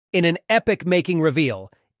In an epic-making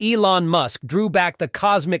reveal, Elon Musk drew back the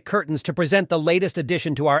cosmic curtains to present the latest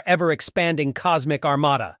addition to our ever-expanding cosmic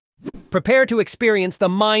armada. Prepare to experience the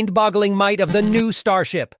mind-boggling might of the new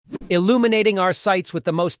Starship. Illuminating our sights with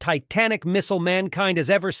the most titanic missile mankind has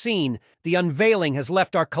ever seen, the unveiling has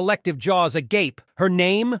left our collective jaws agape. Her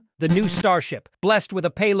name? The new Starship, blessed with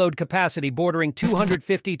a payload capacity bordering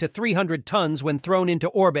 250 to 300 tons when thrown into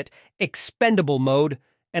orbit, expendable mode,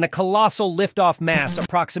 and a colossal liftoff mass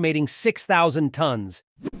approximating 6,000 tons.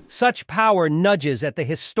 Such power nudges at the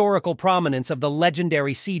historical prominence of the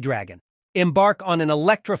legendary Sea Dragon. Embark on an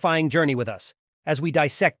electrifying journey with us as we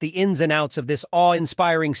dissect the ins and outs of this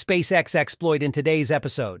awe-inspiring SpaceX exploit in today's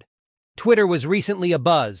episode. Twitter was recently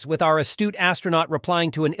abuzz, with our astute astronaut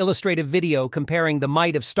replying to an illustrative video comparing the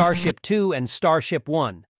might of Starship 2 and Starship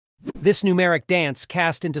 1. This numeric dance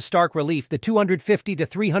cast into stark relief the 250 to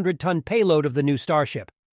 300-ton payload of the new Starship,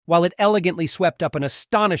 while it elegantly swept up an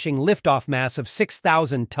astonishing liftoff mass of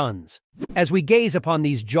 6,000 tons. As we gaze upon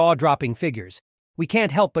these jaw-dropping figures, we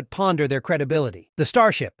can't help but ponder their credibility. The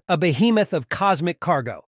Starship, a behemoth of cosmic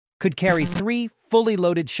cargo, could carry 3 fully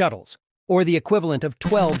loaded shuttles, or the equivalent of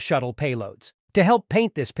 12 shuttle payloads. To help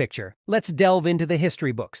paint this picture, let's delve into the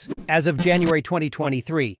history books. As of January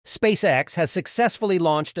 2023, SpaceX has successfully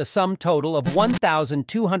launched a sum total of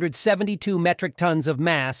 1,272 metric tons of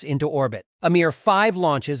mass into orbit. A mere 5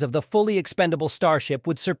 launches of the fully expendable Starship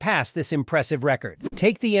would surpass this impressive record.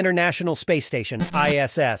 Take the International Space Station,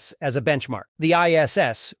 ISS, as a benchmark. The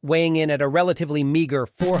ISS, weighing in at a relatively meager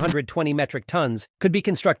 420 metric tons, could be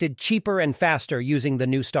constructed cheaper and faster using the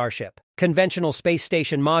new Starship. Conventional space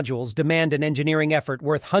station modules demand an engineering effort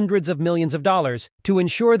worth hundreds of millions of dollars to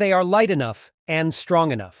ensure they are light enough and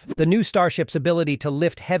strong enough. The new Starship's ability to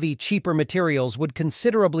lift heavy, cheaper materials would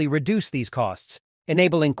considerably reduce these costs,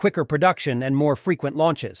 enabling quicker production and more frequent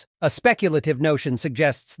launches. A speculative notion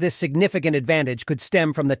suggests this significant advantage could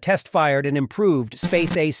stem from the test-fired and improved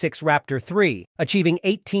Space A6 Raptor 3, achieving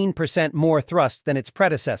 18% more thrust than its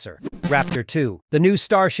predecessor, Raptor 2. The new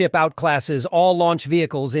Starship outclasses all launch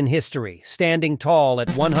vehicles in history, standing tall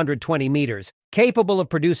at 120 meters, capable of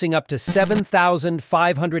producing up to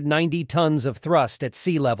 7,590 tons of thrust at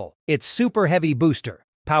sea level. Its super-heavy booster,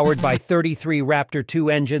 powered by 33 Raptor 2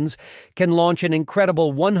 engines, can launch an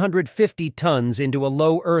incredible 150 tons into a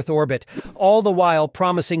low Earth orbit, all the while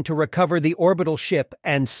promising to recover the orbital ship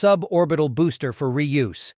and suborbital booster for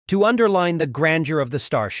reuse. To underline the grandeur of the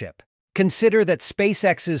Starship, consider that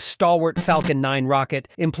SpaceX's stalwart Falcon 9 rocket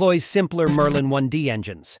employs simpler Merlin 1D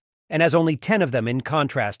engines, and has only 10 of them in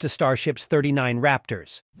contrast to Starship's 39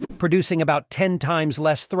 Raptors, producing about 10 times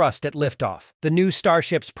less thrust at liftoff. The new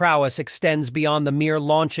Starship's prowess extends beyond the mere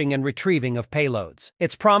launching and retrieving of payloads.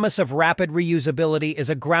 Its promise of rapid reusability is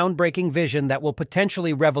a groundbreaking vision that will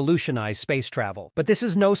potentially revolutionize space travel. But this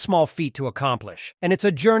is no small feat to accomplish, and it's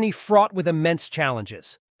a journey fraught with immense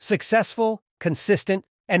challenges. Successful, consistent,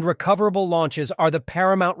 and recoverable launches are the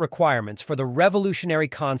paramount requirements for the revolutionary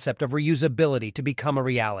concept of reusability to become a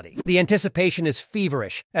reality. The anticipation is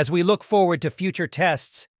feverish as we look forward to future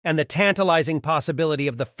tests and the tantalizing possibility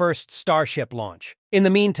of the first Starship launch. In the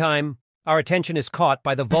meantime, our attention is caught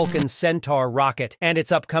by the Vulcan Centaur rocket and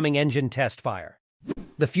its upcoming engine test fire.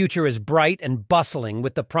 The future is bright and bustling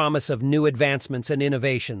with the promise of new advancements and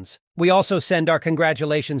innovations. We also send our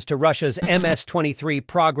congratulations to Russia's MS-23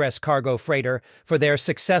 Progress cargo freighter for their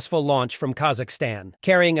successful launch from Kazakhstan,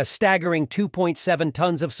 carrying a staggering 2.7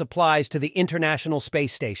 tons of supplies to the International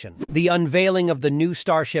Space Station. The unveiling of the new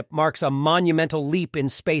Starship marks a monumental leap in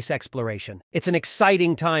space exploration. It's an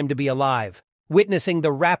exciting time to be alive, witnessing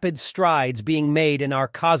the rapid strides being made in our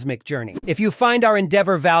cosmic journey. If you find our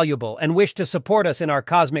endeavor valuable and wish to support us in our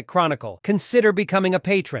cosmic chronicle, consider becoming a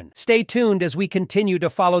patron. Stay tuned as we continue to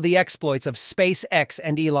follow the exploits of SpaceX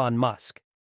and Elon Musk.